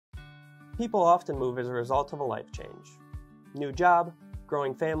People often move as a result of a life change. New job,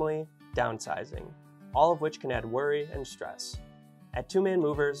 growing family, downsizing, all of which can add worry and stress. At Two Man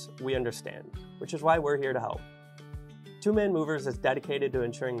Movers, we understand, which is why we're here to help. Two Man Movers is dedicated to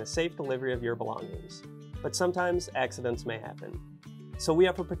ensuring the safe delivery of your belongings, but sometimes accidents may happen. So we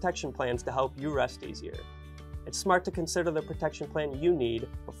offer protection plans to help you rest easier. It's smart to consider the protection plan you need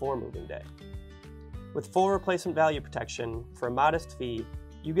before moving day. With full replacement value protection, for a modest fee,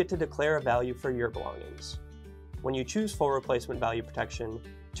 you get to declare a value for your belongings. When you choose full replacement value protection,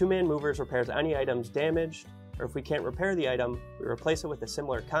 Two Man Movers repairs any items damaged, or if we can't repair the item, we replace it with a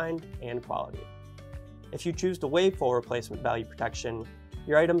similar kind and quality. If you choose to waive full replacement value protection,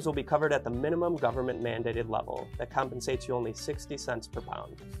 your items will be covered at the minimum government-mandated level that compensates you only 60 cents per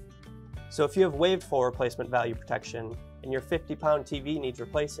pound. So if you have waived full replacement value protection and your 50-pound TV needs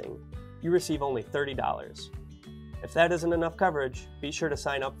replacing, you receive only $30. If that isn't enough coverage, be sure to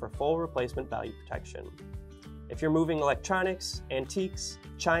sign up for full replacement value protection. If you're moving electronics, antiques,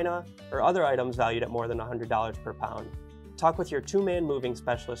 china, or other items valued at more than $100 per pound, talk with your two-man moving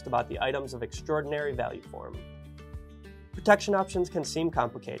specialist about the items of extraordinary value form. Protection options can seem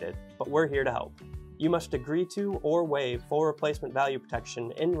complicated, but we're here to help. You must agree to or waive full replacement value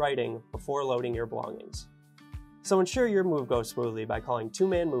protection in writing before loading your belongings. So ensure your move goes smoothly by calling Two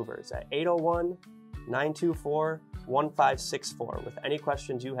Man Movers at 801-924-1564 with any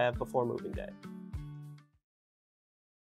questions you have before moving day.